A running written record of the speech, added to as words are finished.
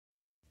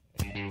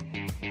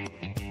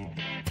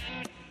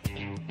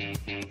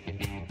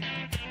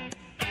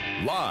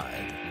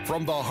Live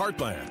from the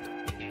heartland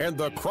and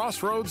the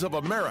crossroads of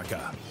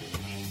America,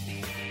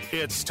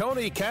 it's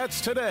Tony Katz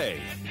Today.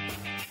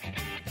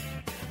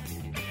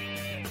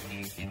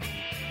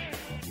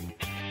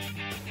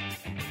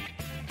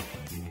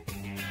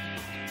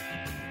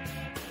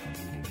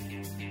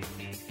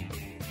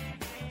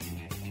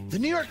 The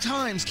New York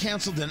Times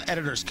canceled an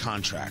editor's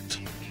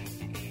contract.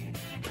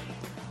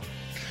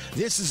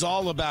 This is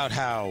all about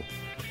how,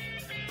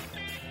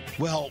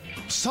 well,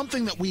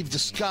 something that we've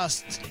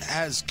discussed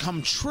has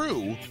come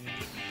true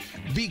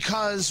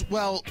because,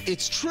 well,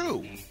 it's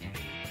true.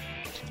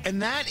 And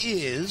that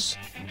is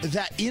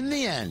that in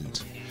the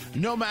end,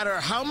 no matter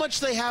how much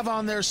they have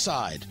on their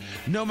side,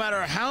 no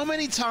matter how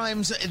many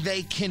times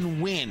they can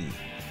win,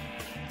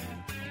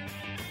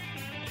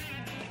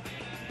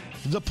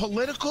 the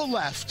political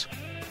left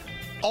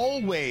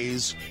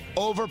always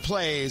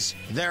overplays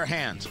their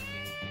hand.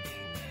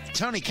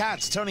 Tony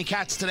Katz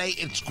Today.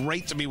 It's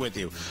great to be with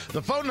you.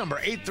 The phone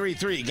number,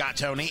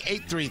 833-GOT-TONY,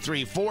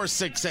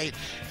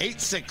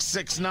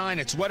 833-468-8669.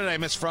 It's What Did I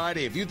Miss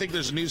Friday. If you think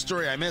there's a news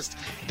story I missed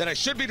that I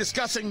should be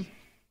discussing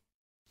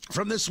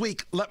from this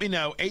week, let me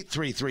know,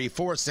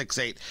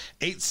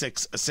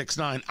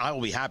 833-468-8669. I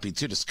will be happy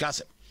to discuss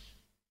it.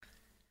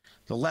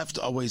 The left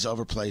always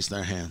overplays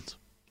their hand.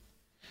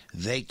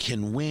 They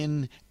can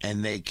win,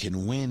 and they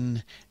can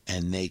win,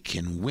 and they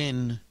can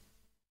win,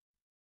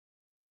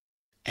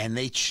 and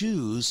they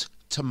choose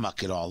to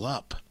muck it all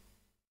up.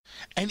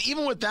 And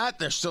even with that,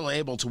 they're still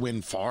able to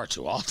win far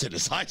too often,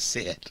 as I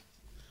see it.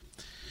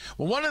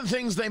 Well, one of the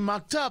things they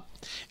mucked up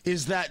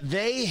is that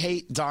they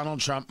hate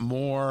Donald Trump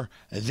more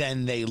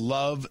than they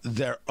love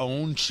their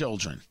own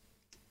children.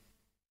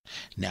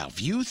 Now,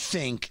 if you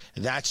think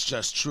that's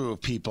just true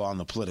of people on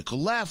the political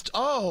left,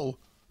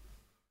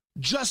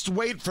 just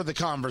wait for the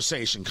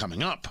conversation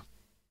coming up.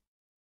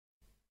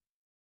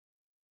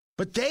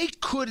 But they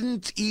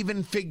couldn't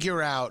even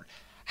figure out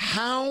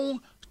how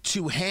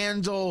to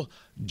handle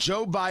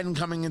Joe Biden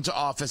coming into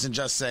office and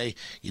just say,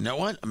 you know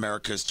what,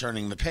 America is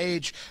turning the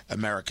page,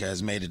 America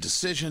has made a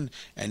decision,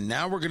 and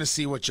now we're going to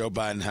see what Joe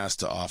Biden has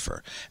to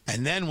offer.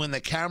 And then when the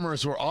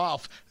cameras were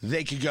off,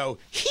 they could go,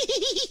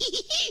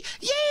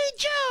 yay,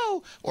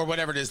 Joe, or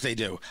whatever it is they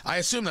do. I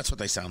assume that's what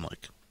they sound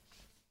like.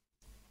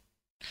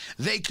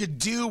 They could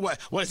do what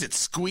is it,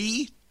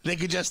 squee? They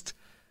could just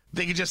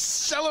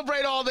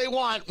celebrate all they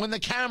want when the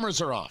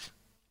cameras are off.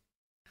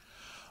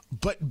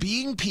 But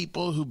being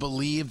people who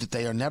believe that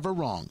they are never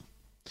wrong,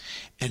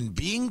 and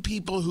being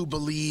people who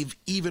believe,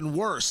 even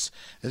worse,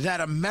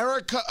 that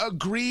America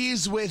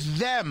agrees with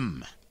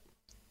them,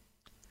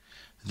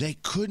 they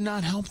could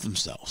not help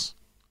themselves.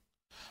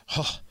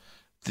 Oh,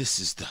 this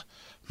is the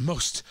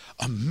most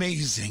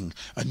amazing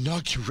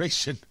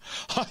inauguration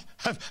I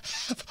have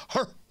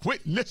ever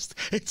witnessed.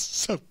 It's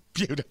so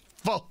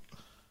beautiful.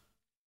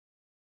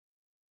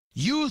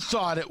 You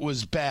thought it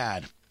was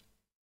bad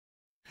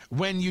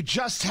when you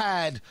just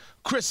had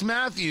Chris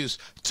Matthews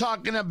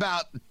talking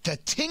about the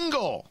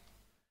tingle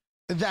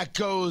that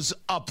goes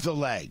up the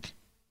leg.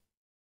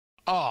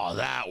 Oh,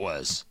 that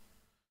was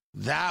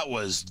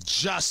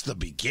just the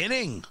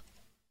beginning.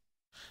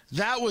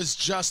 That was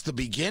just the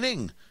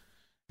beginning.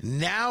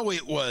 Now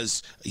it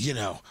was,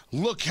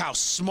 look how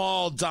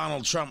small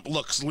Donald Trump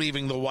looks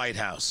leaving the White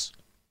House.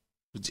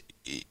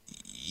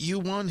 You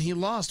won, he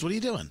lost. What are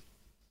you doing?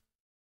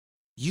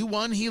 You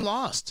won, he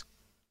lost.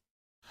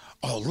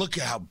 Oh, look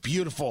at how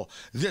beautiful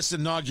this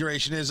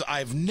inauguration is.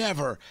 I've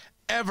never,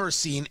 ever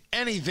seen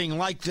anything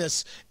like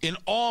this in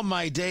all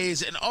my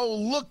days. And oh,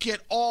 look at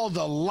all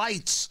the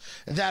lights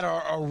that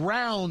are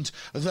around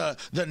the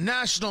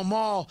National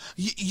Mall.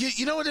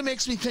 You know what it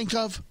makes me think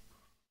of?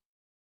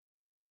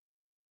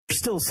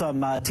 Still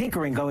some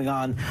tinkering going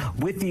on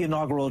with the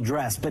inaugural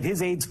address, but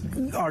his aides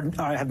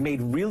have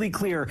made really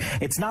clear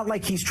it's not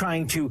like he's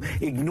trying to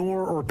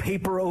ignore or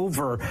paper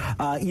over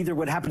either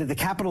what happened at the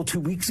Capitol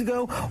 2 weeks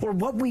ago or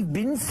what we've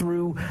been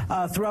through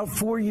throughout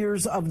 4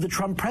 years of the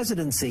Trump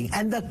presidency.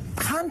 And the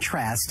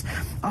contrast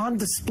on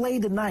display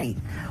tonight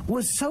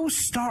was so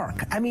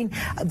stark. I mean,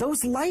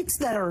 those lights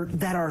that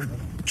are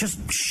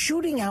just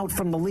shooting out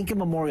from the Lincoln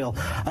Memorial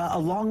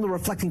along the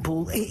reflecting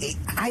pool,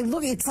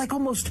 it's like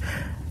almost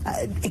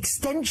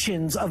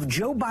extensions of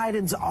Joe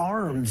Biden's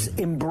arms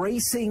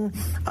embracing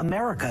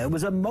America. It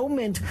was a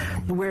moment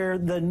where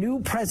the new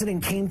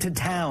president came to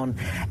town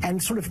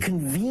and sort of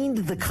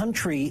convened the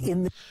country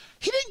in the...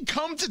 He didn't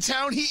come to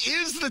town. He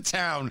is the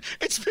town.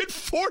 It's been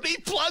 40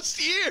 plus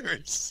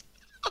years.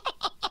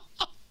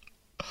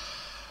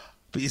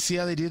 But you see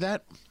how they do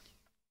that?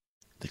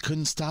 They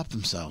couldn't stop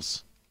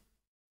themselves.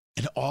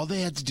 And all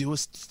they had to do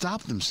was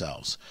stop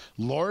themselves.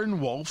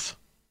 Lauren Wolf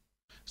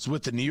is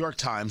with the New York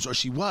Times, or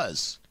she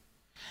was.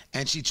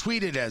 And she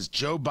tweeted as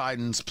Joe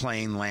Biden's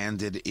plane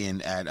landed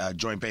at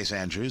Joint Base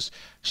Andrews.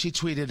 She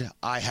tweeted,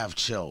 "I have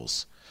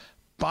chills.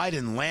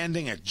 Biden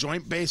landing at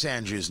Joint Base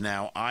Andrews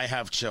now. I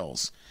have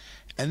chills."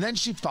 And then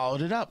she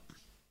followed it up.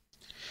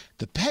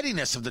 The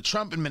pettiness of the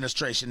Trump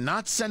administration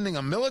not sending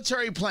a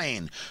military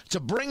plane to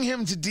bring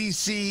him to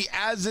D.C.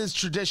 as is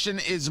tradition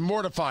is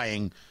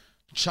mortifying,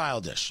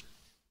 childish.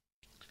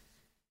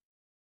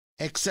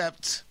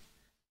 Except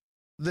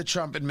the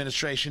Trump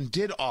administration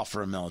did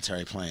offer a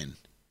military plane,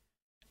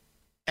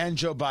 and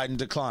Joe Biden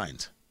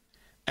declined.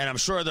 And I'm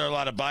sure there are a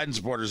lot of Biden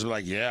supporters who are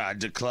like, yeah, I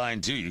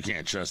declined too. You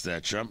can't trust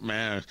that, Trump,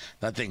 man.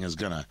 That thing is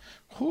going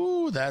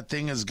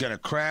to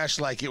crash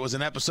like it was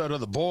an episode of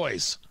The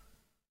Boys.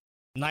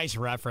 Nice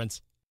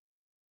reference.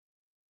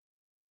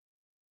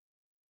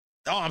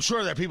 Oh, I'm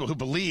sure there are people who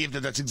believe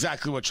that that's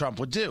exactly what Trump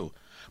would do.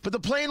 But the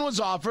plane was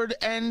offered,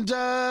 and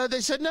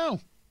they said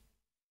no.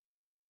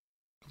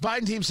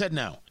 Biden team said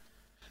no.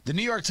 The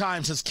New York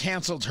Times has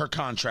canceled her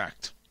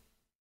contract,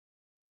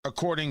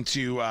 according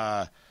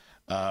to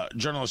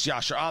journalist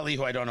Yashar Ali,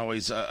 who I don't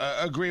always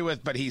agree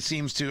with, but he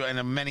seems to, and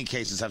in many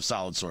cases, have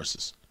solid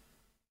sources.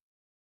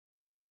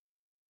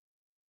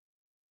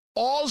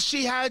 All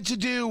she had to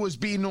do was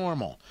be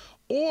normal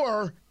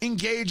or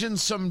engage in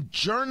some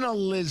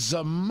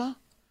journalism,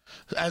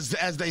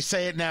 as they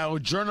say it now,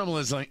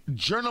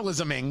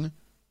 journalisming.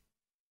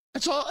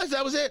 That's all.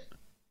 That was it.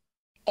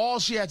 All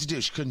she had to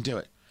do. She couldn't do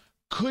it.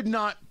 Could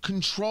not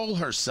control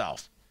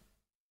herself.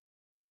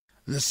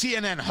 The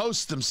CNN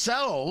hosts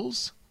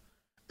themselves,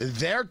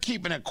 they're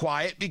keeping it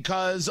quiet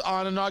because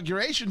on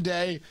Inauguration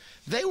Day,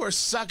 they were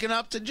sucking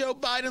up to Joe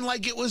Biden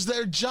like it was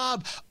their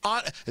job.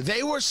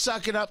 They were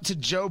sucking up to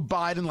Joe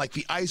Biden like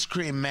the ice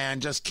cream man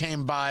just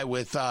came by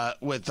with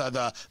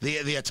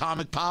the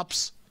atomic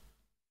pops.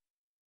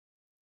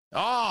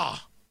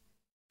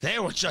 They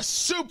were just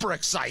super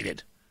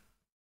excited.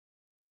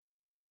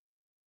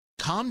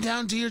 Calm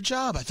down to your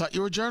job. I thought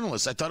you were a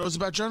journalist. I thought it was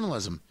about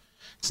journalism.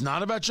 It's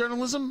not about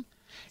journalism.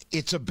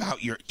 It's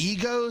about your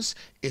egos.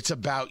 It's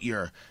about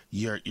your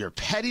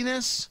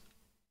pettiness.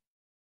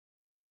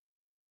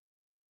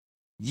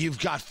 You've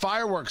got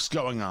fireworks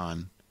going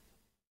on.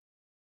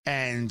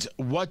 And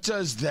what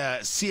does the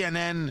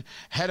CNN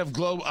head of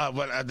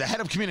the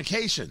head of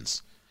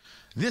communications?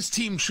 This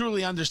team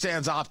truly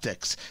understands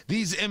optics.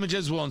 These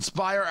images will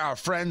inspire our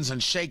friends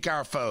and shake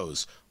our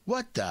foes.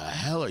 What the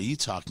hell are you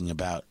talking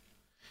about?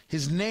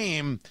 His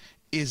name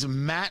is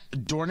Matt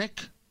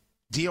Dornick,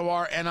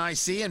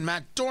 D-O-R-N-I-C, and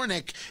Matt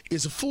Dornick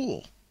is a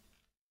fool.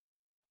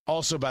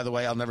 Also, by the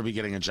way, I'll never be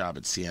getting a job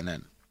at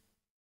CNN.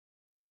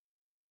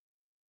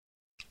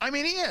 I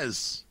mean, he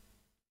is.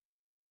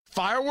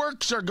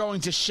 Fireworks are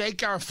going to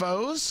shake our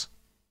foes?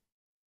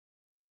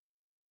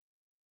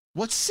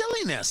 What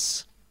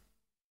silliness.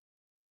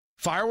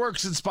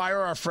 Fireworks inspire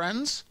our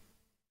friends?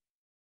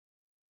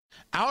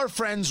 Our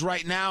friends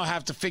right now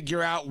have to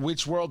figure out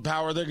which world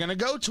power they're going to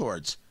go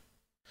towards.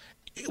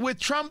 With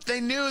Trump, they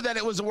knew that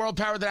it was a world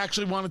power that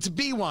actually wanted to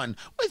be one.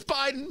 With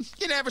Biden,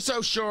 you're never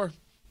so sure.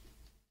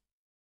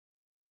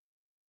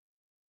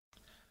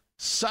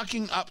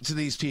 Sucking up to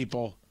these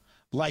people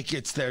like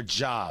it's their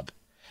job.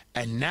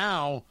 And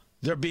now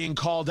they're being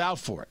called out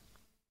for it.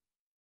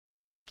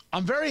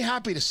 I'm very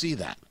happy to see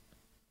that.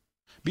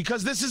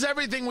 Because this is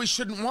everything we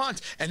shouldn't want.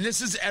 And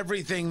this is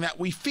everything that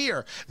we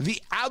fear. The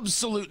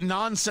absolute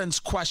nonsense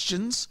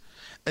questions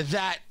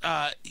that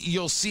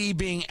you'll see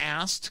being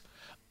asked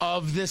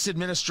of this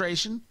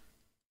administration,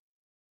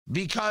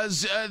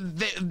 because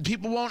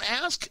people won't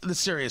ask the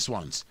serious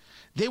ones.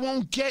 They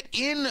won't get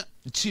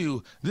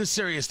into the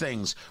serious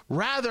things.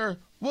 Rather,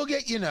 we'll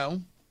get,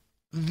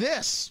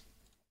 this.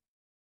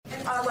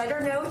 On a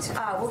lighter note,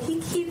 will he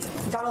keep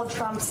Donald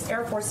Trump's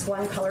Air Force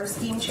One color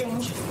scheme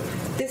change?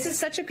 This is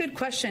such a good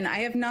question. I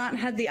have not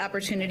had the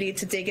opportunity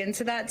to dig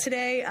into that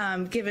today,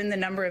 given the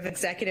number of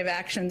executive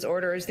actions,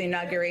 orders, the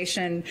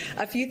inauguration,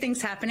 a few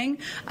things happening.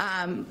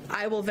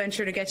 I will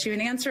venture to get you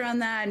an answer on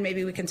that, and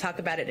maybe we can talk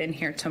about it in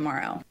here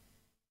tomorrow.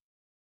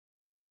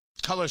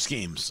 Color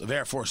schemes of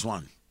Air Force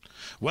One.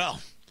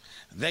 Well,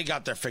 they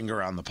got their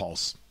finger on the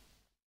pulse.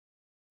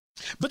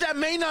 But that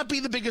may not be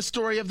the biggest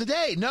story of the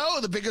day. No,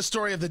 the biggest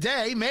story of the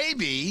day may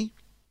be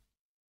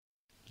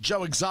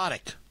Joe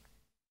Exotic.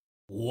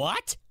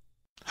 What?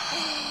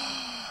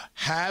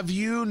 Have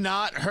you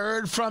not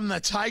heard from the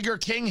Tiger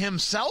King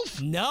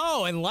himself?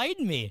 No,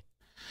 enlighten me.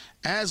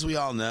 As we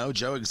all know,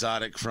 Joe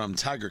Exotic from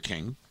Tiger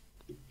King,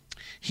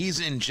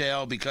 he's in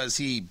jail because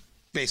he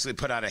basically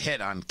put out a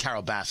hit on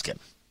Carole Baskin.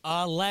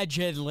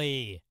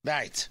 Allegedly.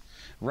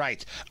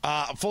 Right.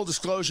 Full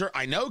disclosure,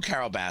 I know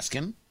Carole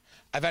Baskin.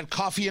 I've had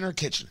coffee in her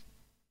kitchen.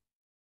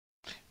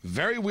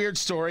 Very weird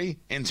story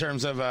in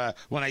terms of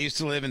when I used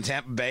to live in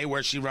Tampa Bay,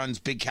 where she runs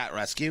Big Cat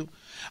Rescue.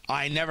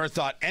 I never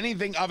thought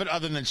anything of it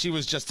other than she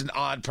was just an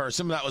odd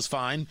person. That was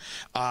fine.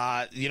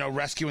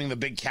 Rescuing the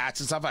big cats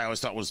and stuff, I always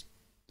thought was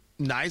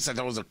nice. I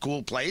thought it was a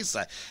cool place.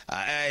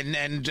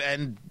 And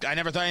I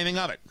never thought anything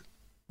of it.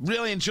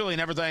 Really and truly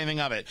never thought anything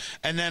of it.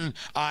 And then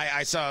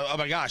I saw, oh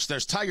my gosh,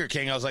 there's Tiger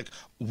King. I was like,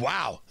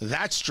 wow,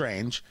 that's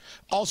strange.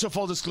 Also,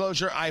 full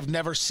disclosure, I've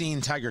never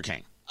seen Tiger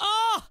King.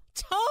 Oh,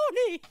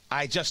 Tony!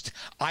 I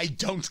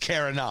don't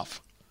care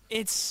enough.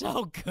 It's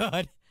so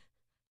good.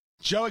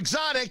 Joe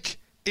Exotic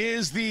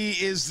is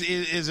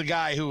a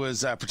guy who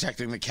was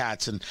protecting the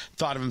cats and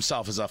thought of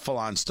himself as a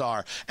full-on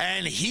star.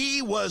 And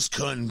he was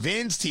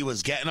convinced he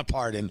was getting a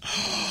pardon.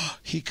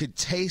 He could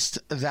taste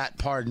that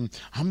pardon.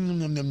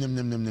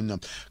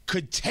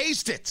 Could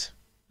taste it.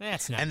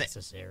 That's not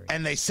necessary.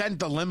 And they sent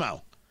the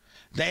limo.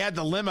 They had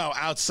the limo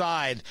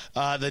outside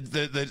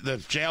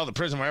the jail, the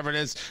prison, wherever it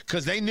is,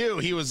 because they knew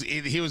he was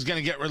going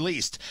to get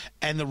released.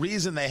 And the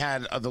reason they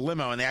had the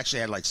limo, and they actually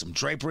had like some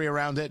drapery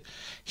around it,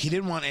 he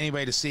didn't want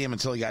anybody to see him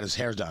until he got his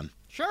hair done.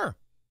 Sure.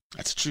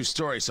 That's a true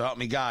story, so help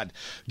me God.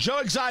 Joe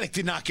Exotic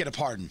did not get a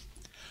pardon.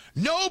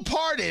 No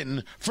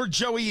pardon for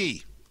Joey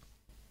E.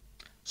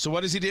 So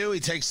what does he do? He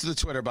takes to the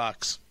Twitter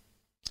box.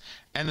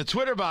 And the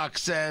Twitter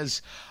box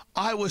says,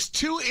 I was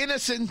too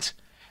innocent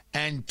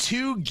and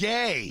too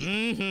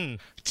gay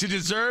to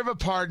deserve a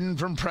pardon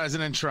from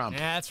President Trump.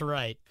 That's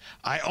right.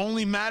 I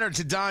only mattered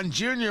to Don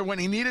Jr. when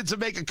he needed to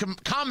make a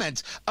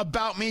comment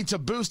about me to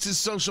boost his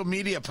social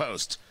media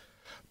post.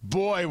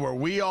 Boy, were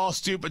we all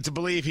stupid to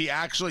believe he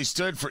actually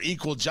stood for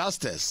equal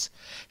justice.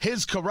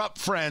 His corrupt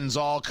friends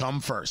all come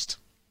first.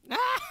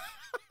 Oh,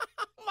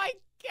 my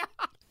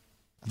God.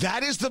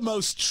 That is the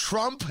most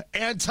Trump,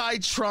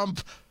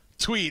 anti-Trump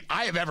tweet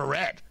I have ever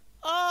read.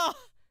 Oh,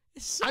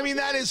 so I mean,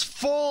 that is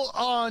full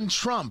on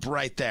Trump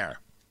right there.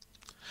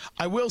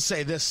 I will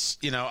say this,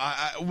 you know,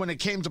 when it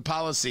came to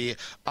policy,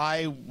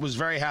 I was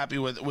very happy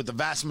with the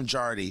vast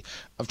majority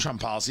of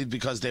Trump policies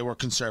because they were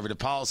conservative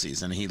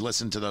policies, and he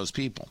listened to those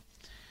people.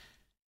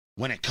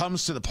 When it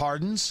comes to the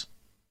pardons,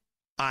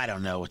 I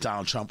don't know what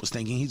Donald Trump was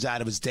thinking. He's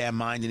out of his damn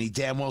mind, and he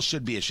damn well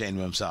should be ashamed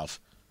of himself.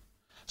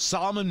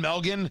 Solomon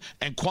Melgen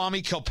and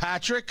Kwame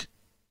Kilpatrick?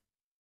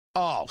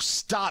 Oh,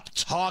 stop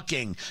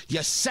talking.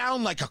 You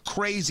sound like a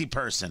crazy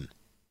person.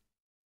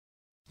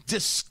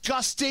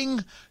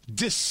 Disgusting,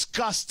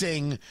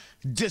 disgusting,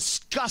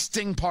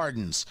 disgusting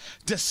pardons.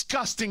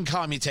 Disgusting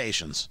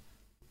commutations.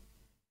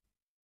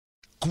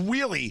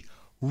 Really,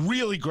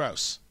 really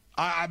gross.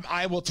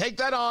 I will take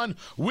that on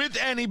with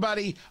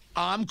anybody.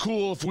 I'm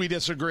cool if we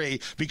disagree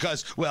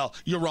because, well,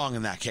 you're wrong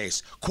in that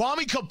case.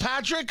 Kwame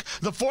Kilpatrick,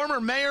 the former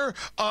mayor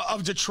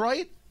of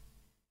Detroit?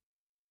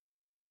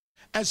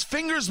 As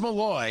Fingers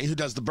Malloy, who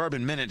does the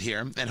Bourbon Minute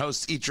here and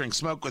hosts Eat, Drink,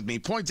 Smoke with me,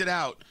 pointed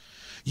out,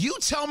 you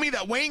tell me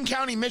that Wayne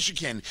County,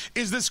 Michigan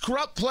is this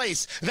corrupt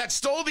place that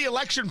stole the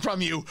election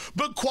from you,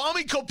 but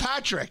Kwame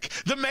Kilpatrick,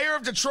 the mayor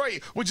of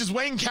Detroit, which is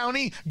Wayne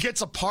County,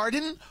 gets a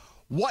pardon?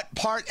 What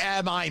part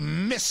am I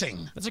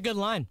missing? That's a good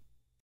line.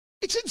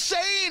 It's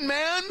insane,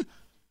 man.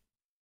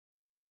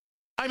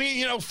 I mean,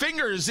 you know,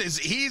 Fingers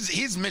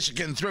he's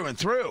Michigan through and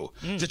through.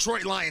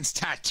 Detroit Lions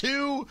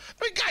tattoo.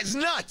 I mean, guy's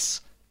nuts.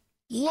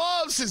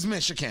 Loves his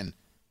Michigan.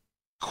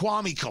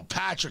 Kwame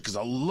Kilpatrick is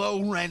a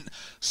low-rent,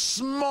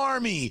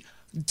 smarmy,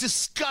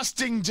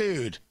 disgusting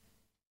dude.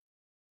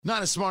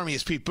 Not as smarmy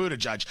as Pete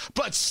Buttigieg,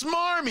 but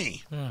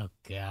smarmy. Oh,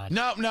 God.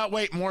 No,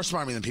 wait, more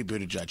smarmy than Pete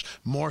Buttigieg.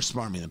 More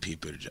smarmy than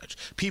Pete Buttigieg.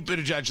 Pete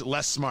Buttigieg,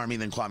 less smarmy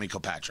than Kwame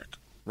Kilpatrick.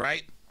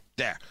 Right?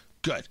 There.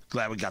 Good.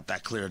 Glad we got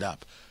that cleared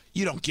up.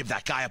 You don't give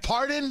that guy a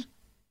pardon?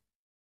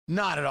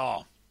 Not at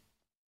all.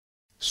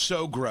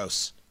 So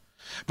gross.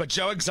 But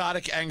Joe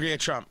Exotic angry at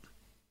Trump.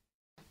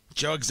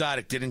 Joe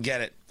Exotic didn't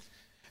get it.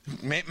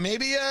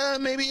 Maybe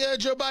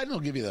Joe Biden will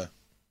give you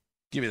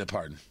the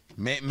pardon.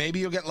 Maybe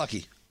you'll get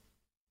lucky.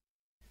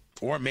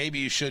 Or maybe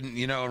you shouldn't,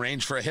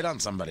 arrange for a hit on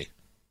somebody.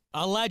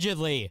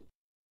 Allegedly.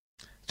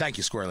 Thank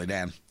you, Squirrely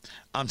Dan.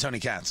 I'm Tony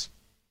Katz.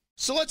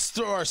 So let's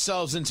throw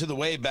ourselves into the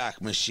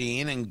Wayback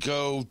Machine and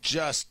go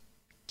just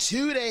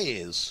 2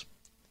 days.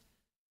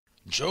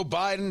 Joe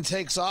Biden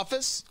takes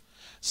office,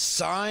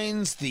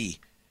 signs the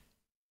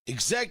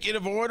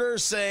executive order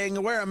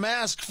saying wear a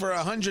mask for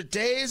 100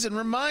 days and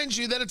reminds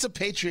you that it's a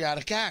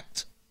patriotic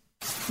act.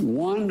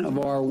 One of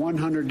our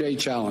 100-day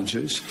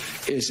challenges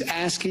is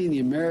asking the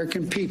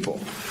American people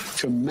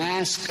to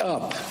mask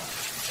up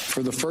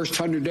for the first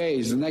 100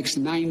 days, the next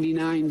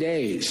 99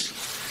 days.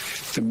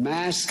 The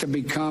masks have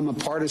become a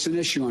partisan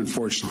issue,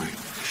 unfortunately,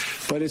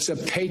 but it's a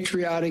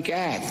patriotic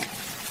act.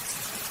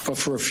 But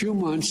for a few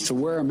months to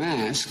wear a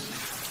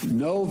mask,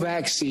 no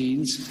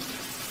vaccines.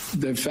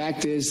 The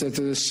fact is that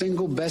they're the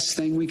single best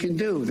thing we can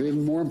do. They're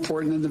even more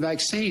important than the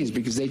vaccines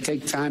because they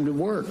take time to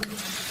work.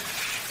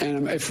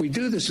 And if we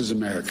do this as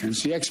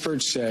Americans, the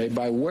experts say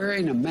by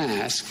wearing a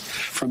mask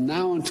from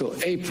now until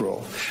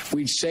April,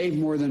 we'd save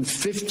more than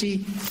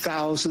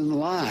 50,000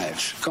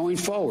 lives going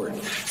forward.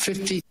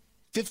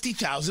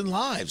 50,000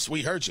 lives.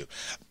 We heard you.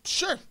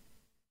 Sure.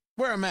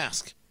 Wear a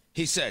mask.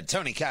 He said,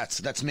 Tony Katz,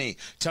 that's me,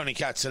 Tony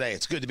Katz today.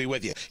 It's good to be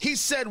with you. He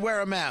said wear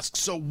a mask.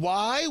 So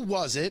why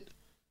was it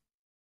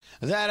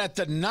that at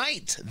that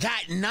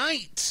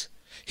night,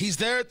 he's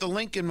there at the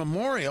Lincoln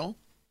Memorial,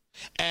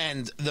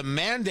 and the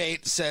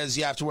mandate says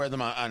you have to wear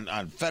them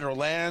on federal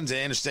lands and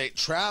interstate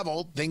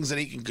travel, things that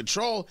he can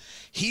control.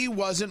 He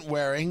wasn't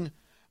wearing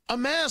a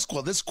mask.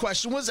 Well, this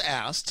question was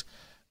asked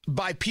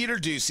by Peter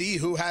Doocy,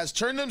 who has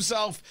turned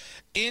himself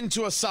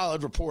into a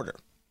solid reporter.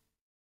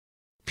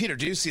 Peter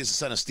Doocy is the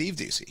son of Steve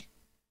Doocy.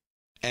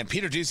 And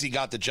Peter Doocy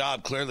got the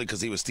job clearly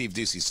because he was Steve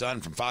Doocy's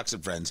son from Fox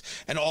and Friends.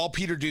 And all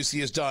Peter Doocy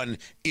has done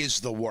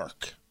is the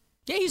work.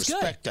 Yeah, he's good.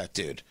 Respect that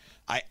dude.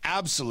 I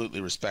absolutely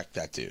respect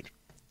that dude.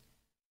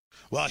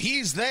 Well,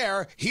 he's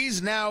there.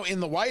 He's now in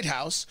the White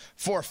House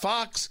for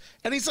Fox.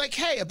 And he's like,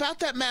 hey, about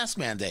that mask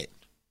mandate.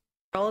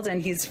 world,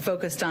 and he's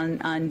focused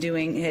on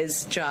doing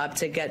his job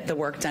to get the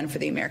work done for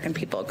the American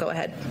people. Go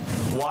ahead.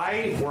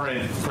 Why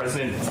weren't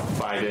President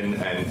Biden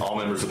and all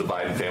members of the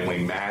Biden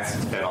family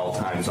masked at all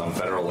times on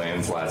federal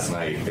lands last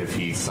night if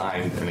he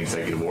signed an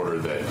executive order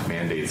that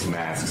mandates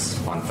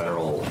masks on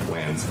federal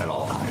lands at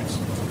all times?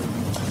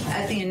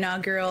 At the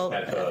inaugural...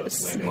 At the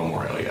Lincoln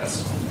Memorial,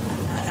 yes.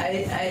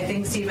 I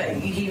think, Steve,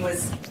 he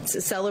was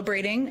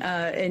celebrating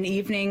an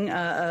evening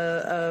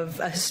of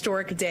a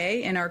historic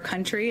day in our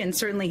country, and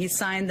certainly he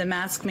signed the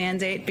mask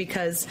mandate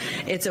because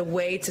it's a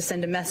way to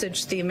send a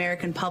message to the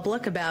American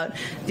public about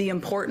the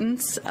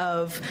importance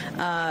of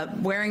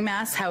wearing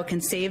masks, how it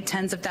can save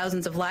tens of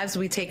thousands of lives.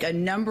 We take a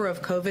number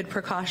of COVID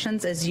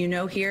precautions, as you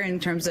know here, in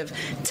terms of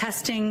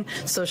testing,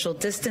 social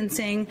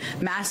distancing,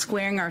 mask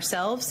wearing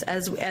ourselves,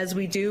 as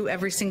we do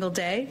every single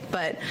day.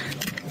 But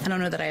I don't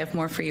know that I have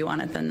more for you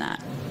on it than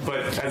that.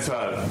 But as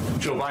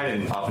Joe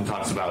Biden often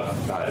talks about,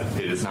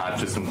 it is not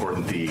just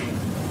important the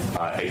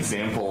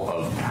example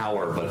of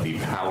power, but the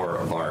power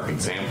of our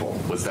example.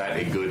 Was that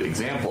a good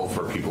example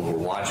for people who are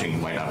watching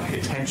who might not pay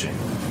attention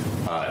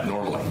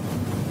normally?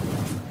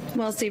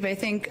 Well, Steve, I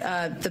think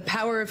the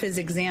power of his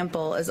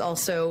example is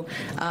also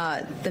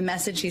the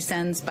message he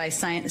sends by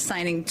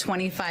signing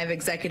 25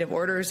 executive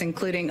orders,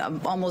 including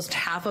almost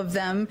half of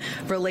them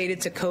related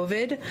to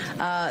COVID.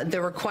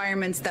 The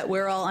requirements that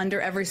we're all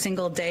under every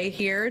single day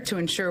here to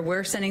ensure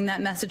we're sending that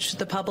message to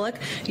the public.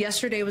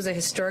 Yesterday was a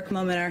historic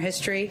moment in our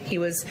history. He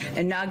was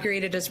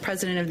inaugurated as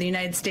president of the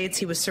United States.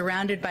 He was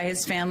surrounded by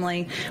his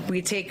family.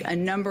 We take a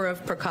number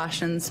of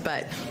precautions,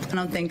 but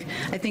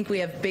I think we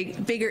have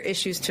bigger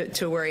issues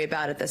to worry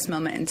about at this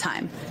moment in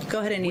time. Go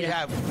ahead,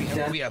 Anita.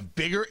 We have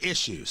bigger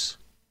issues.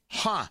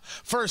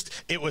 First,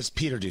 it was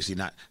Peter Doocy,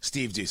 not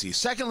Steve Doocy.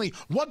 Secondly,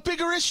 what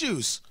bigger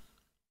issues?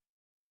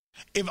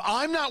 If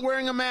I'm not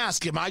wearing a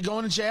mask, am I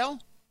going to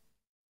jail?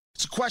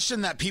 It's a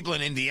question that people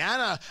in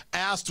Indiana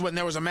asked when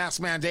there was a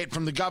mask mandate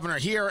from the governor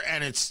here,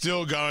 and it's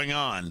still going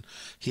on.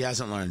 He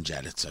hasn't learned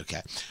yet. It's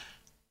okay.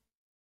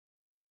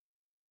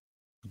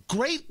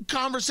 Great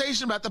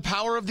conversation about the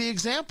power of the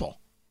example.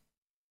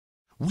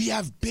 We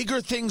have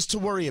bigger things to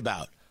worry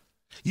about.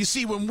 You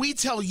see, when we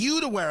tell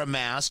you to wear a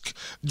mask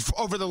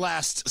over the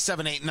last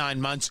 7, 8,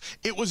 9 months,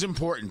 it was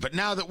important. But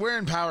now that we're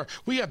in power,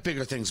 we have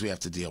bigger things we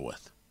have to deal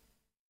with.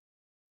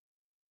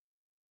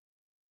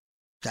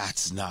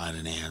 That's not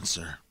an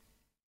answer.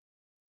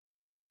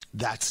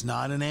 That's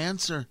not an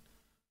answer.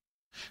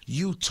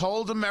 You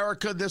told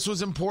America this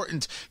was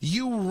important.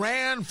 You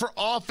ran for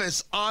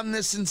office on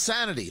this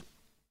insanity.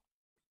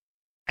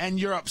 And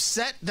you're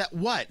upset that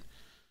what?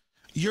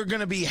 You're going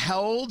to be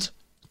held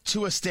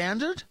to a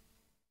standard?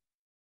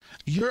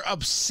 You're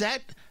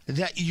upset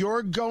that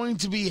you're going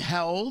to be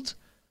held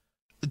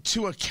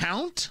to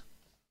account?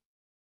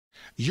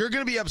 You're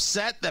going to be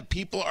upset that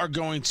people are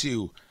going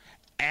to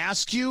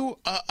ask you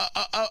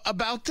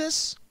about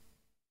this?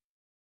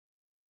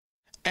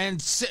 And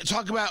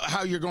talk about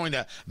how you're going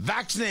to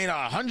vaccinate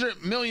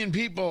 100 million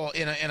people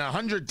in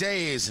 100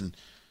 days. And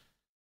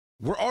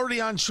we're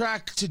already on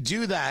track to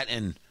do that.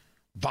 And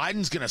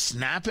Biden's going to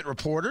snap at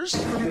reporters?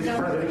 Mr.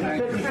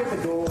 President, you set the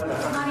goal at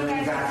 100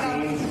 million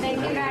vaccines. Thank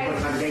you, guys.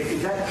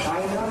 Is that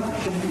high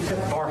enough? Shouldn't you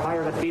set far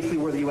higher? That's basically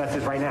where the U.S.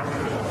 is right now.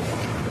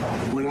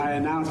 When I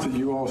announced it,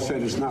 you all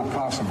said it's not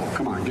possible.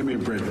 Come on, give me a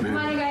break, man. Come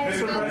on, you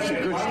guys. That's a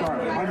good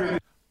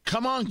start.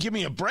 Come on, give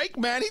me a break,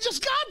 man. He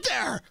just got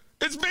there.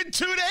 It's been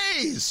 2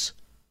 days.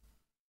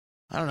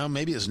 I don't know.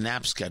 Maybe his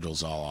nap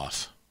schedule's all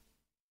off.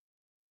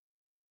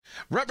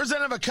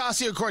 Representative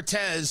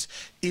Ocasio-Cortez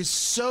is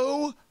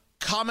so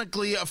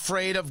comically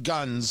afraid of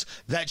guns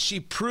that she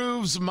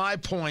proves my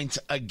point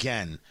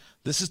again.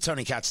 This is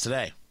Tony Katz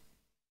Today.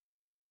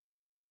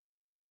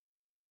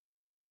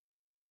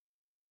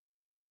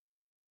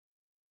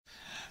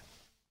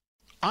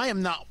 I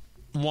am not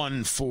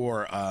one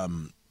for,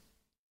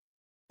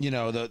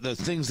 the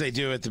things they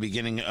do at the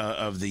beginning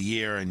of the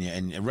year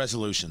and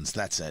resolutions.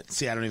 That's it.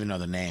 See, I don't even know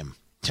the name.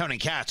 Tony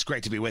Katz,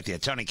 great to be with you.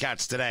 Tony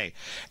Katz Today.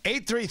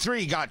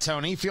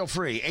 833-GOT-TONY. Feel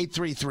free.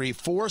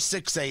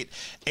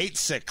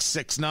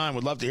 833-468-8669.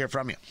 Would love to hear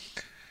from you.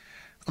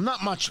 I'm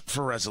not much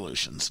for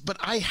resolutions, but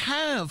I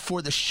have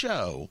for the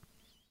show.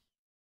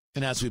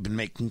 And as we've been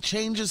making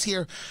changes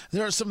here,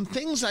 there are some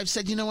things I've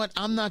said, you know what,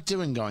 I'm not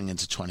doing going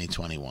into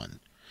 2021.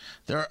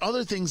 There are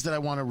other things that I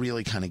want to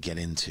really kind of get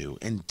into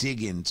and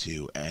dig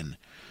into, and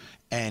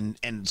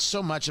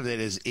so much of it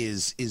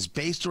is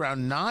based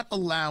around not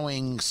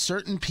allowing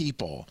certain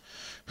people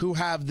who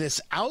have this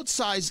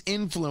outsized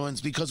influence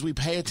because we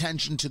pay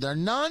attention to their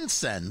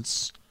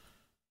nonsense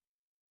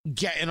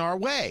get in our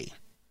way.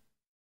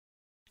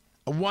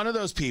 One of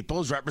those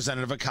people is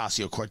Representative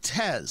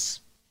Ocasio-Cortez.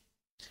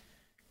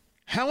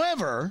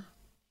 However,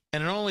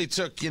 and it only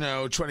took,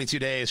 22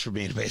 days for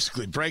me to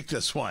basically break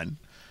this one,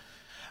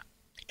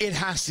 it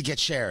has to get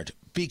shared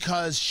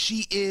because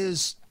she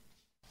is,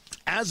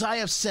 as I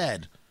have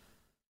said,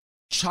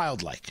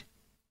 childlike.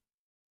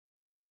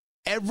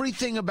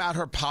 Everything about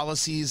her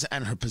policies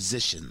and her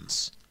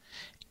positions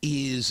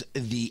is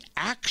the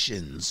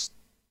actions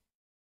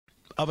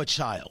of a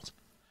child.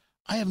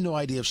 I have no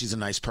idea if she's a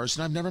nice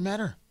person. I've never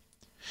met her.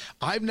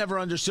 I've never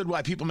understood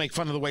why people make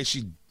fun of the way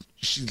she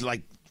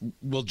like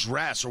will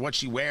dress or what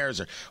she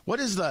wears or what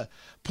is the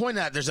point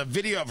of that? There's a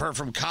video of her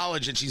from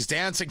college and she's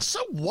dancing.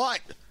 So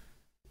what?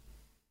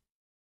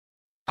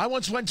 I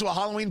once went to a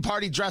Halloween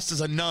party dressed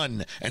as a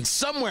nun, and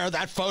somewhere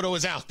that photo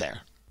is out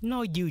there.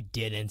 No, you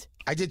didn't.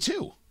 I did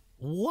too.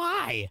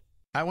 Why?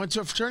 I went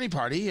to a fraternity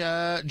party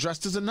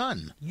dressed as a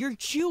nun. You're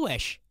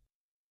Jewish.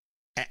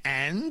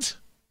 And?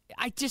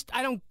 I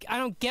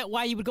don't get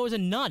why you would go as a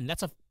nun.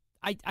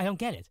 I don't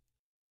get it.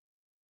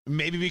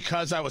 Maybe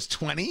because I was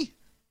 20?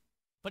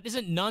 But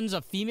isn't nuns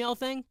a female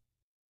thing?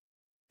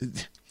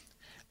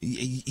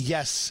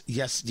 Yes, it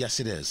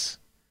is.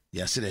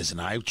 Yes, it is.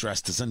 And I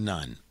dressed as a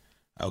nun.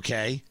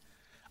 Okay?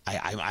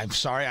 I'm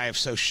sorry I have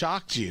so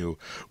shocked you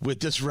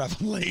with this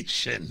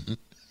revelation.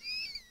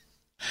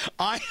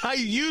 I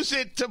use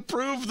it to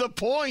prove the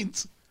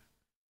point.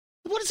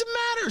 What does it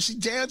matter? She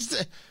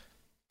danced.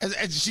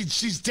 And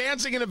she's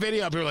dancing in a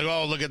video. People are like,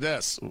 oh, look at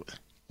this.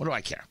 What do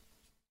I care?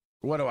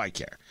 What do I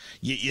care?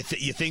 You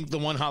think the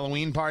one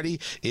Halloween party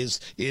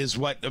is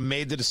what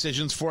made the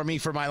decisions for me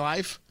for my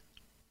life?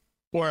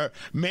 Or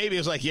maybe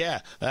it's like,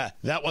 yeah,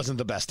 that wasn't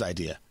the best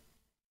idea.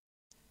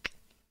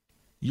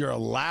 You're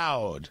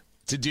allowed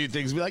to do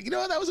things. Be like, you know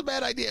what? That was a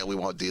bad idea. We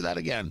won't do that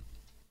again.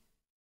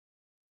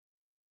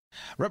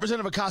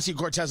 Representative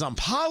Ocasio-Cortez on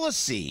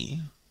policy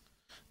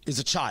is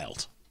a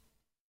child.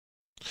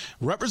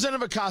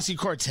 Representative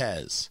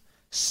Ocasio-Cortez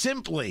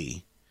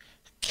simply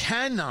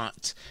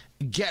cannot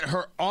get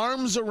her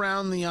arms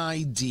around the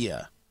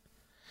idea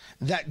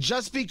that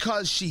just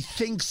because she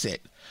thinks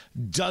it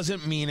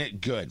doesn't mean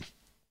it good.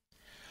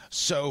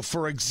 So,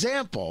 for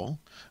example,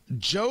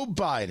 Joe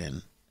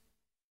Biden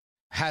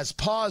has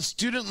paused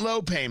student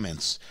loan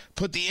payments,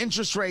 put the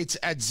interest rates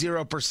at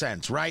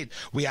 0%, right?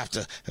 We have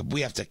to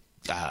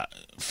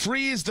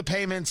freeze the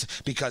payments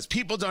because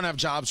people don't have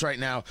jobs right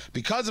now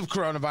because of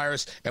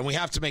coronavirus, and we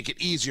have to make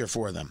it easier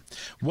for them.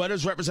 What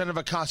does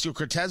Representative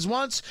Ocasio-Cortez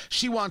want?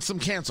 She wants them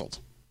canceled.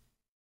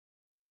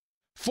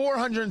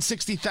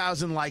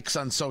 460,000 likes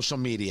on social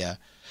media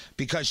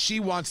because she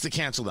wants to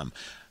cancel them.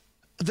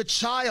 The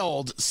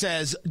child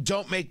says,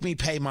 don't make me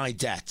pay my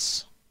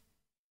debts.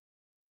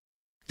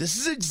 This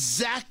is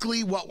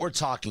exactly what we're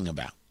talking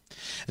about.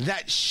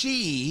 That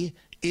she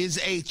is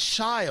a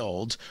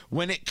child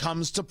when it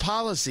comes to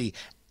policy.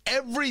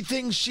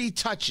 Everything she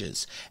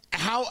touches,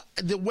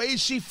 the way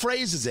she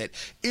phrases it,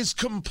 is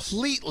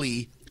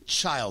completely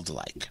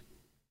childlike.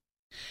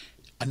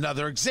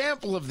 Another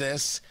example of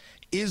this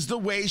is the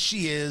way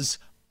she is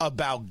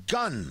about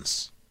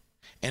guns.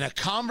 In a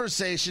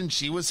conversation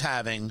she was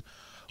having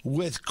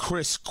with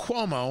Chris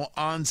Cuomo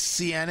on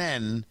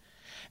CNN,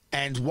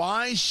 and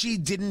why she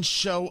didn't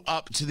show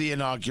up to the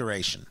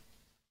inauguration.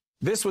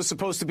 This was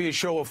supposed to be a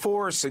show of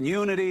force and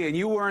unity, and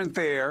you weren't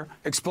there.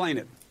 Explain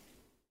it.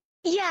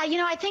 Yeah,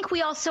 I think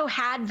we also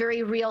had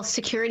very real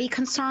security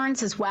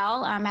concerns as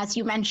well, as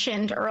you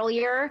mentioned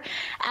earlier.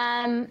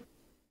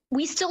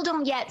 We still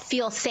don't yet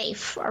feel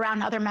safe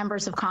around other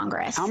members of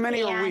Congress. How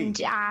many are we?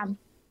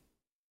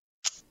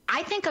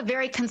 I think a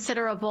very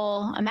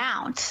considerable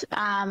amount.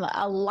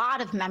 A lot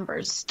of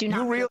members do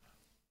not.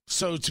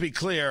 So to be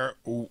clear,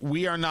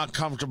 we are not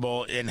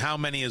comfortable in how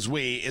many is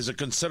we is a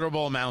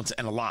considerable amount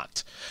and a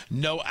lot.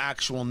 No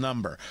actual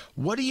number.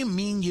 What do you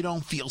mean you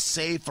don't feel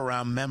safe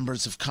around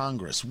members of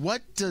Congress?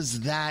 What does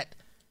that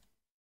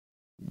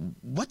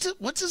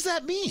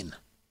mean?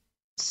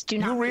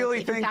 You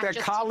really think that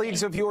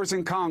colleagues of yours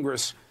in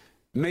Congress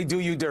may do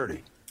you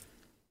dirty?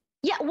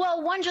 Yeah,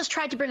 well, one just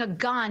tried to bring a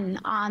gun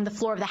on the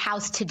floor of the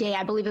House today.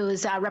 I believe it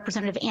was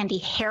Representative Andy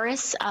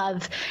Harris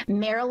of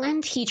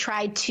Maryland. He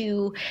tried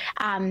to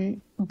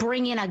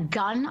bring in a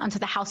gun onto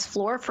the House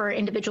floor. For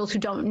individuals who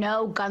don't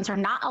know, guns are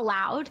not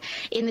allowed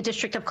in the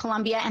District of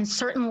Columbia, and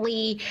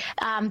certainly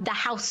the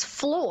House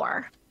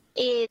floor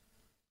is...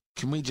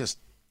 Can we just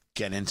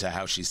get into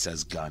how she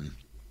says gun?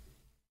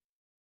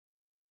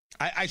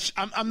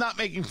 I'm not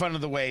making fun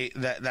of the way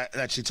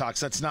that she talks.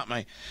 That's not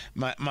my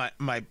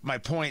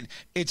point.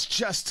 It's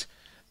just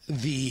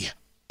a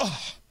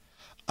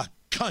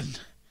gun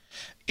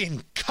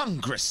in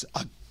Congress.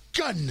 A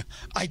gun,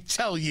 I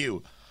tell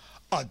you.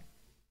 A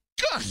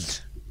gun.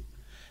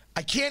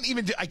 I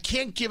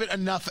can't give it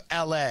enough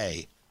LA.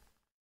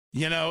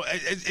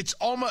 It's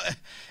almost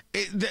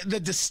the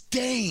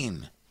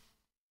disdain.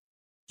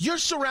 You're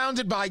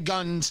surrounded by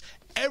guns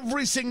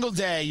every single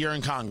day you're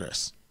in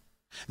Congress.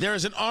 There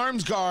is an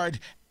armed guard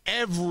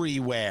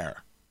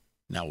everywhere.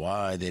 Now,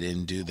 why they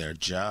didn't do their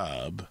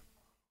job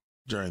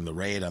during the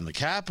raid on the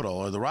Capitol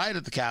or the riot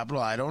at the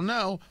Capitol, I don't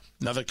know.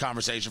 Another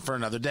conversation for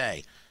another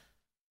day.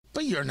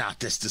 But you're not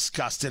this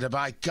disgusted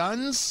about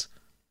guns.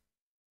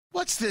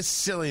 What's this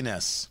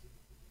silliness?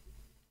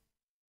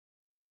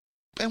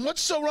 And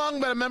what's so wrong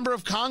about a member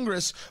of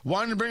Congress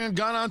wanting to bring a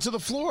gun onto the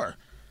floor?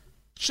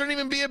 Shouldn't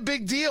even be a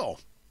big deal.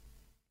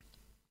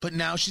 But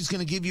now she's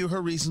going to give you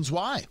her reasons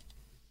why.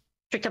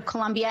 District of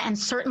Columbia, and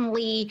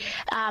certainly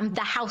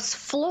the House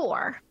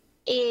floor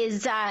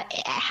is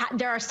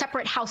there are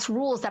separate House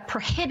rules that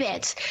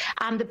prohibit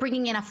the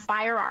bringing in of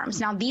firearms.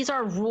 Now, these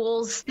are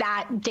rules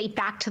that date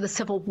back to the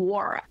Civil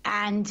War,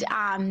 and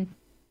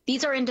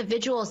these are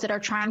individuals that are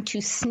trying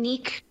to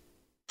sneak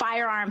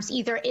firearms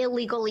either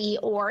illegally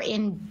or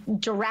in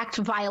direct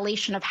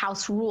violation of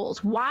House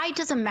rules. Why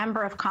does a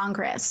member of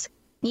Congress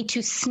need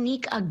to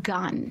sneak a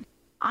gun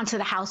onto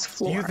the House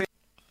floor?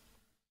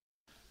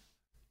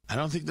 I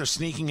don't think they're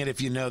sneaking it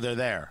if you know they're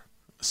there.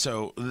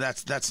 So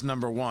that's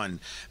number one.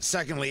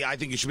 Secondly, I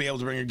think you should be able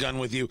to bring a gun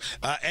with you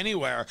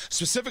anywhere,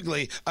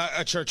 specifically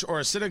a church or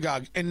a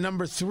synagogue. And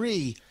number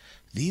three,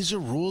 these are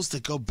rules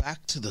that go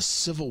back to the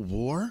Civil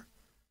War?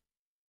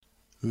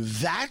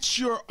 That's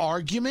your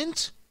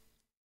argument?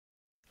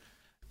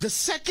 The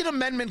Second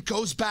Amendment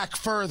goes back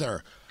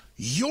further.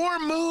 Your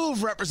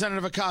move,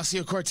 Representative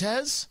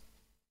Ocasio-Cortez.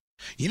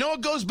 You know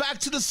what goes back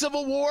to the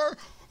Civil War?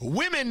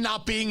 Women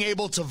not being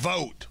able to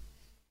vote.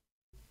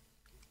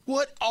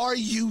 What are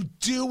you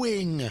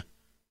doing?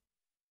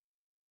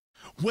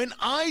 When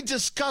I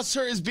discuss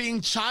her as being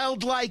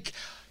childlike,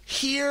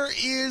 here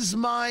is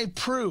my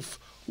proof.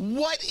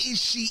 What is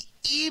she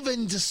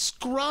even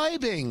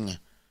describing?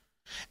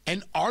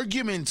 An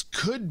argument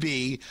could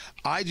be,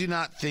 I do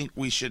not think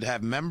we should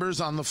have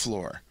members on the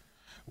floor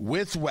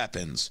with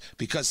weapons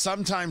because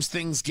sometimes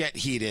things get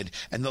heated,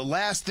 and the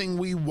last thing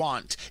we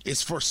want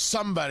is for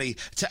somebody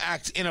to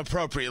act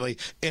inappropriately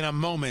in a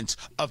moment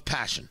of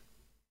passion.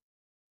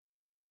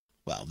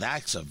 Well,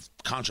 that's a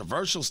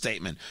controversial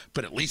statement,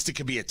 but at least it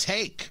could be a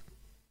take.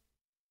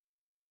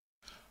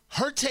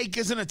 Her take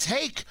isn't a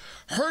take.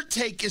 Her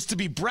take is to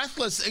be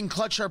breathless and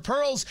clutch her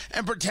pearls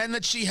and pretend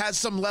that she has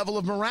some level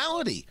of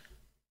morality.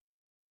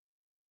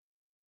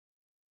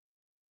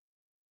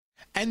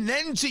 And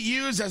then to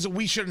use as a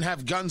we shouldn't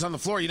have guns on the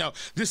floor. You know,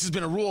 this has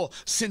been a rule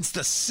since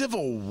the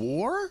Civil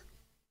War?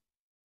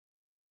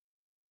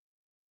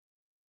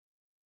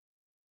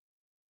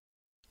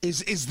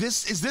 Is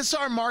this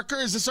our marker?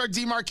 Is this our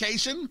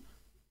demarcation?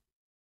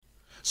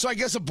 So I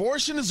guess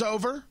abortion is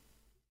over.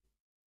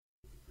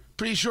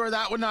 Pretty sure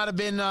that would not have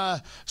been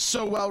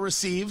so well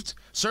received.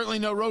 Certainly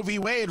no Roe v.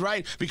 Wade,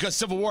 right? Because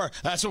Civil War,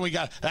 that's when we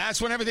got, that's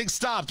when everything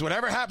stopped.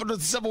 Whatever happened with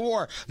the Civil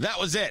War, that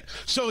was it.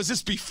 So is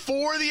this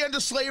before the end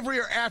of slavery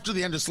or after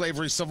the end of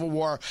slavery, Civil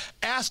War?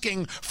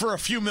 Asking for a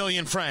few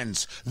million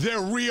friends. They're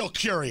real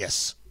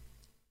curious.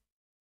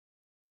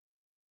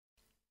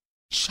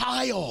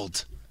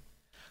 Child.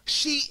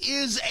 She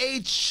is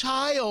a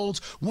child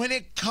when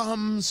it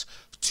comes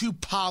to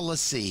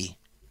policy.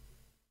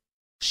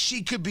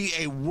 She could be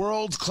a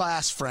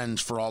world-class friend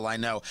for all I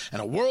know,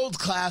 and a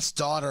world-class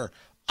daughter.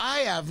 I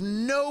have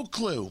no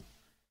clue.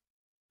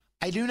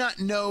 I do not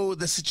know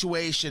the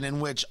situation in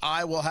which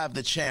I will have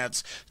the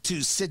chance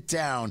to sit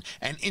down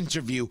and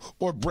interview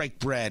or break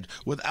bread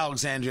with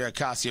Alexandria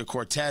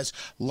Ocasio-Cortez.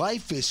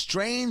 Life is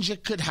strange.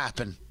 It could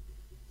happen.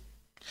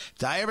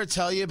 Did I ever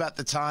tell you about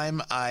the time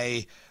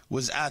I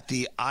was at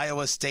the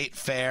Iowa State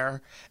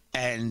Fair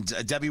and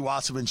Debbie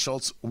Wasserman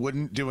Schultz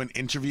wouldn't do an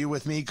interview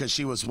with me because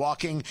she was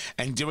walking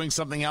and doing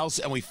something else,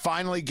 and we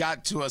finally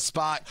got to a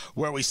spot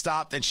where we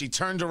stopped, and she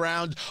turned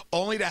around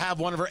only to have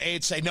one of her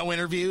aides say no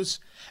interviews?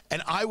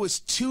 And I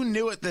was too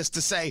new at this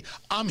to say,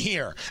 I'm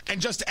here,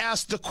 and just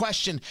ask the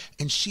question.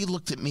 And she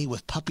looked at me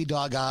with puppy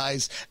dog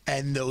eyes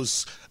and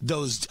those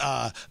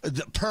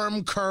the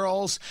perm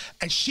curls,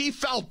 and she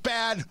felt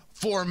bad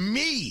for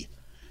me.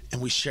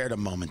 And we shared a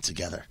moment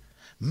together.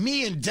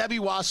 Me and Debbie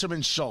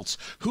Wasserman Schultz,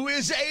 who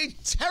is a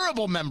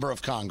terrible member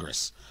of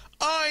Congress.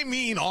 I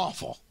mean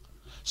awful.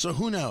 So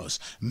who knows?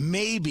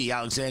 Maybe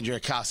Alexandria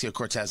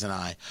Ocasio-Cortez and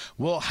I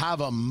will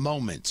have a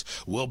moment.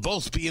 We'll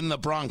both be in the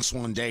Bronx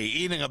one day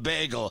eating a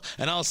bagel,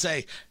 and I'll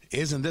say,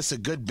 isn't this a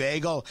good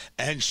bagel?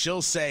 And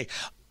she'll say,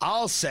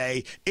 I'll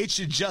say, it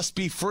should just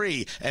be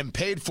free and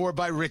paid for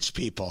by rich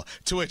people.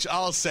 To which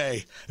I'll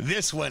say,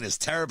 this went as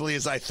terribly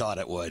as I thought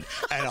it would.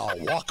 And I'll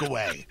walk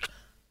away.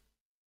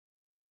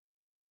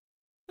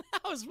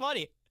 That was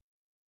funny.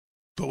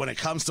 But when it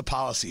comes to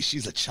policy,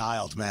 she's a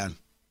child, man.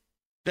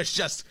 There's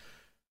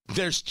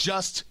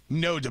just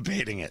no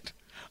debating it.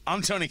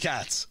 I'm Tony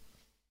Katz.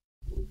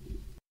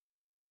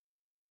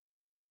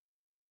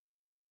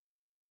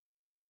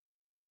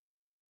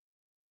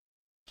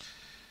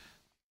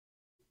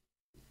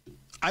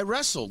 I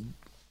wrestled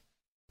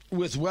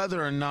with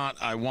whether or not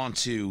I want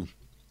to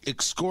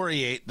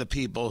excoriate the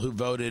people who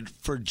voted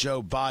for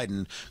Joe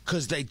Biden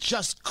because they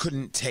just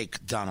couldn't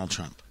take Donald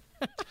Trump.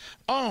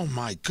 Oh,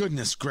 my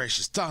goodness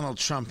gracious, Donald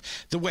Trump,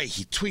 the way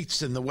he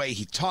tweets and the way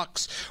he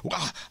talks.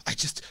 Wow,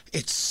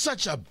 it's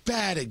such a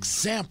bad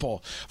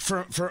example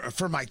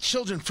for my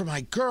children, for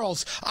my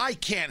girls. I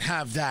can't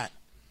have that.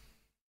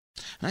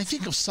 And I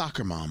think of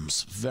soccer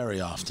moms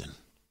very often.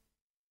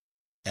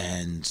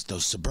 And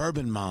those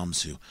suburban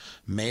moms who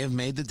may have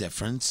made the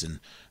difference and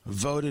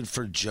voted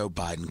for Joe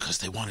Biden because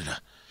they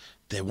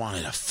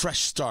wanted a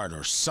fresh start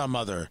or some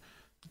other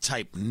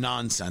type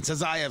nonsense.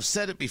 As I have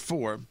said it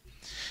before,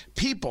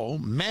 people,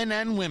 men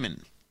and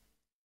women,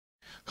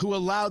 who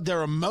allowed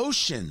their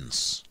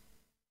emotions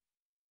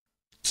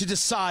to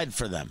decide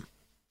for them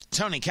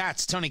Tony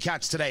Katz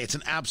today. It's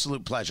an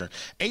absolute pleasure.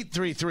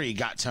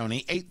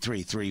 833-GOT-TONY,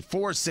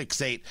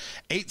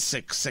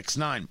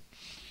 833-468-8669.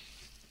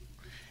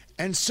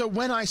 And so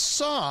when I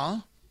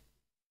saw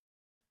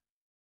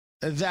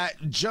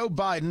that Joe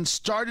Biden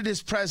started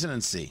his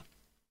presidency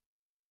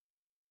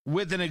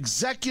with an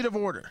executive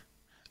order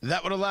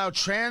that would allow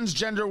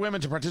transgender women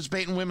to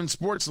participate in women's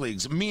sports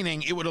leagues,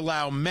 meaning it would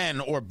allow men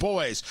or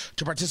boys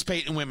to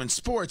participate in women's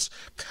sports,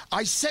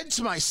 I said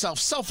to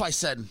myself, I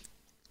said,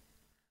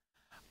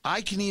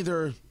 I can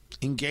either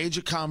engage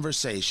a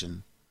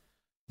conversation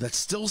that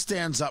still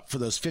stands up for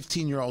those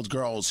 15-year-old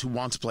girls who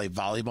want to play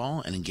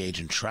volleyball and engage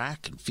in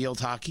track and field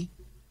hockey,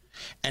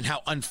 and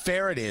how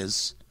unfair it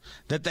is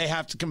that they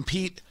have to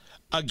compete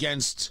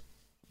against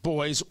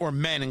boys or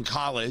men in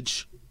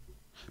college,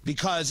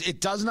 because it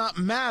does not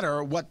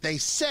matter what they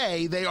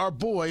say, they are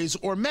boys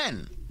or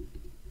men.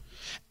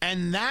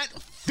 And that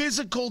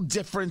physical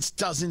difference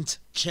doesn't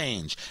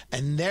change.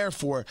 And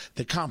therefore,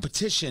 the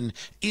competition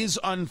is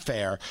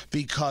unfair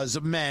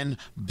because men,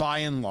 by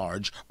and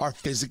large, are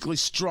physically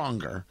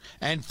stronger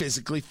and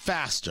physically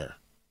faster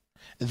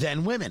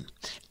than women.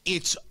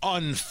 It's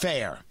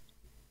unfair.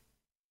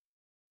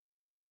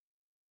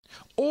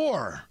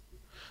 Or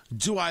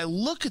do I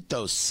look at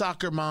those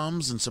soccer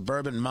moms and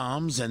suburban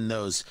moms and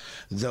those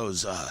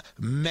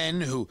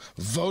men who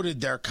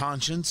voted their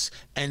conscience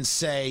and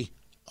say,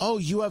 oh,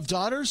 you have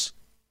daughters?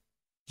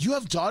 You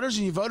have daughters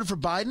and you voted for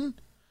Biden?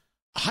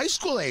 High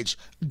school age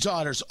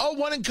daughters. Oh,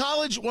 one in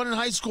college, one in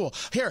high school.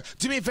 Here,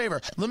 do me a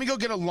favor. Let me go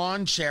get a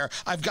lawn chair.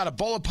 I've got a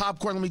bowl of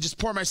popcorn. Let me just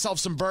pour myself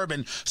some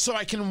bourbon so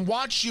I can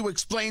watch you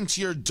explain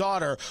to your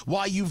daughter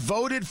why you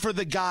voted for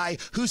the guy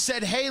who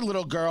said, hey,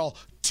 little girl,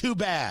 too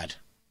bad.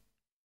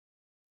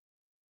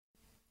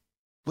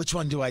 Which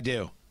one do I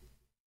do?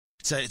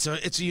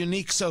 It's a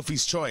unique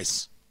Sophie's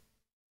choice,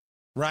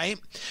 right?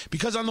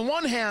 Because on the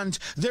one hand,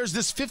 there's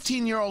this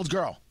 15-year-old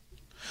girl,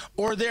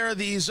 or there are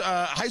these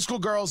high school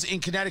girls in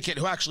Connecticut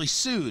who actually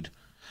sued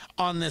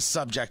on this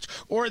subject,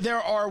 or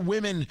there are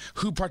women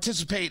who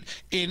participate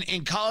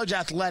in college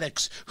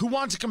athletics who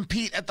want to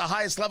compete at the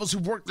highest levels,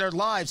 who've worked their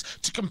lives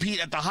to compete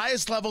at the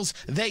highest levels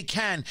they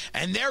can,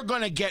 and they're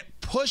going to get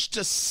pushed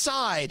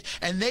aside,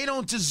 and they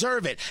don't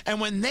deserve it. And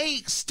when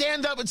they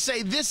stand up and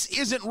say, this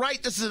isn't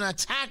right, this is an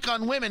attack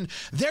on women,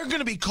 they're going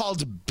to be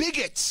called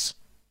bigots.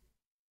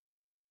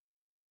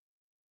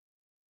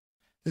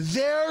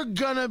 They're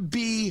going to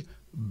be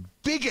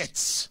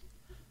bigots.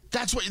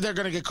 That's what they're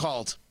going to get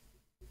called.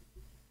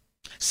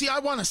 See, I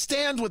want to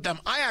stand with them.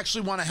 I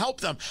actually want to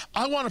help them.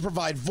 I want to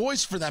provide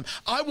voice for them.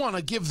 I want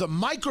to give the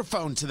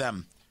microphone to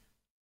them.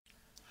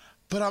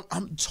 But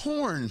I'm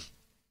torn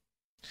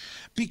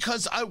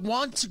because I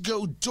want to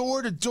go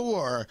door to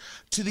door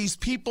to these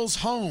people's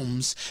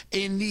homes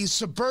in these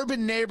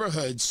suburban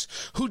neighborhoods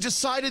who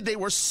decided they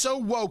were so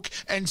woke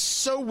and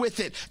so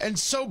with it and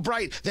so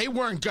bright they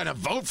weren't going to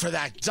vote for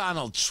that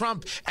Donald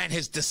Trump and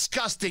his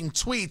disgusting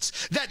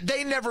tweets that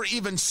they never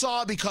even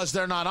saw because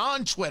they're not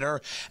on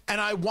Twitter. And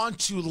I want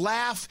to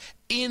laugh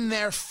in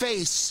their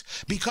face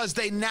because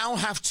they now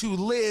have to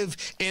live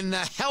in the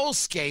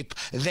hellscape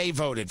they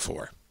voted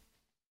for.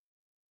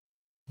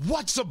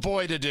 What's a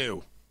boy to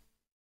do?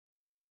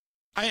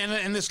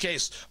 In this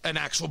case, an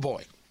actual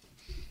boy.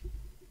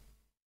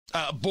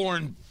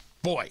 Born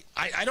boy.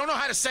 I don't know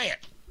how to say it.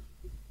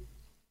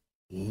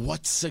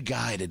 What's a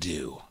guy to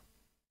do?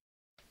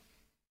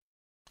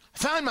 I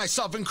found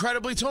myself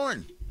incredibly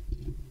torn.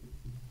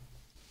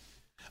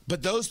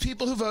 But those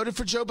people who voted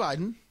for Joe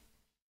Biden,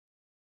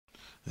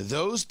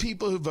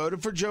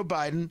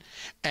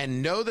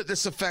 and know that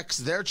this affects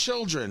their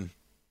children,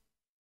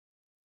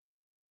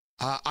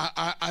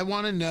 I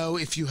want to know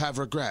if you have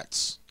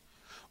regrets.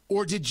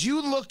 Or did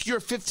you look your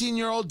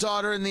 15-year-old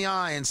daughter in the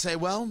eye and say,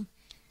 well,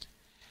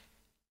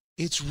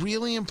 it's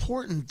really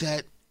important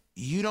that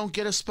you don't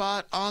get a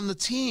spot on the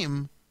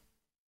team,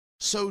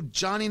 so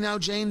Johnny Now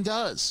Jane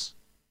does?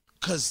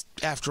 Because,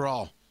 after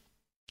all,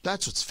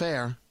 that's what's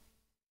fair.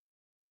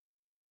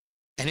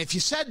 And if you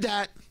said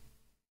that,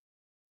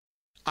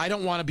 I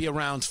don't want to be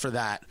around for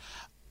that.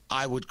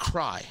 I would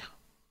cry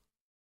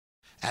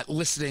at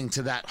listening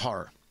to that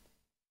horror.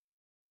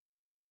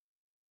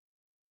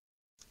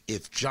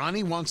 If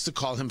Johnny wants to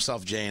call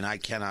himself Jane, I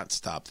cannot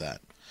stop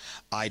that.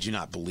 I do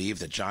not believe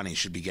that Johnny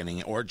should be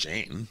getting, or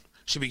Jane,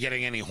 should be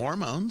getting any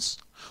hormones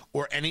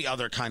or any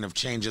other kind of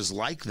changes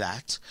like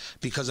that,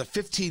 because a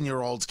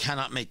 15-year-old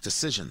cannot make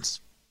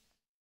decisions.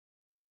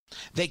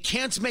 They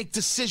can't make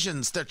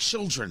decisions. They're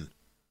children.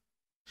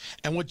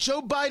 And what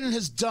Joe Biden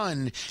has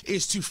done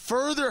is to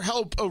further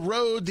help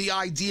erode the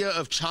idea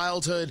of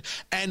childhood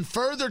and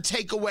further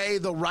take away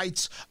the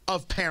rights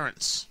of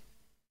parents.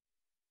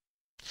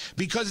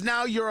 Because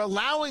now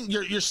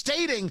you're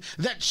stating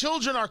that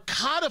children are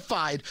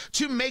codified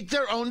to make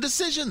their own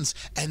decisions,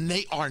 and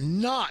they are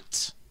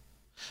not,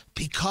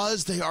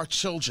 because they are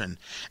children,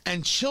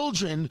 and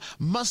children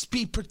must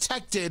be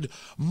protected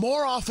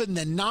more often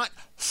than not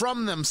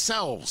from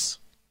themselves.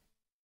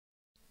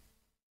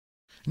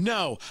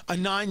 No, a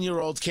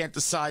 9-year-old can't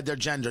decide their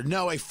gender.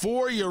 No, a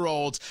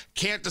 4-year-old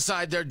can't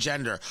decide their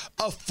gender.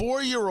 A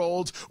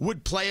 4-year-old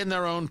would play in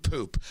their own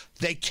poop.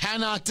 They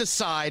cannot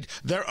decide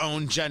their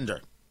own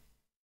gender.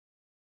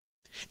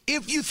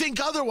 If you think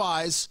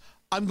otherwise,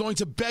 I'm going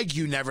to beg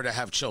you never to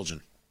have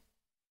children.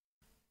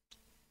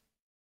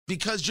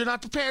 Because you're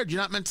not prepared.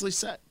 You're not mentally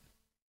set.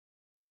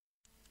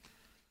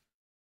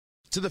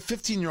 To the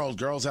 15-year-old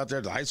girls out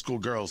there, the high school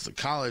girls, the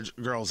college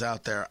girls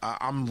out there,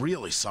 I'm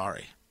really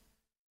sorry.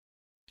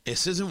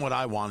 This isn't what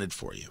I wanted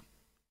for you.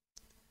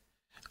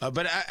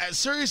 But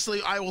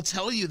seriously, I will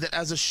tell you that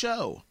as a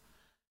show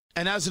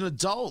and as an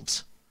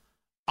adult,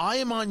 I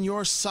am on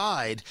your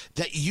side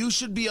that you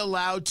should be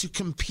allowed to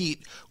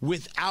compete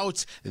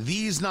without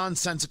these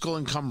nonsensical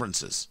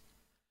encumbrances.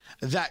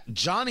 That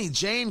Johnny,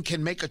 Jane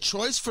can make a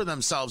choice for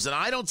themselves, and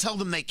I don't tell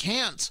them they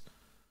can't.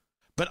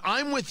 But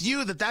I'm with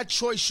you that that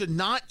choice should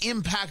not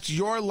impact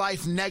your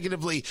life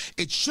negatively.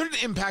 It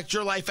shouldn't impact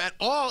your life at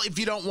all if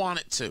you don't want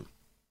it to.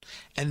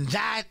 And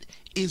that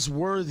is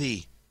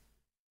worthy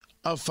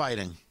of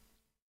fighting.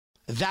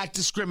 That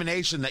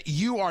discrimination that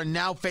you are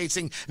now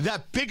facing,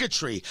 that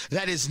bigotry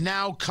that is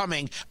now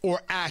coming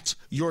or at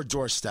your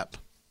doorstep.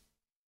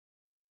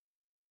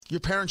 Your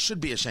parents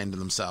should be ashamed of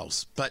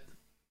themselves, but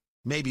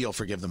maybe you'll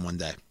forgive them one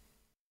day.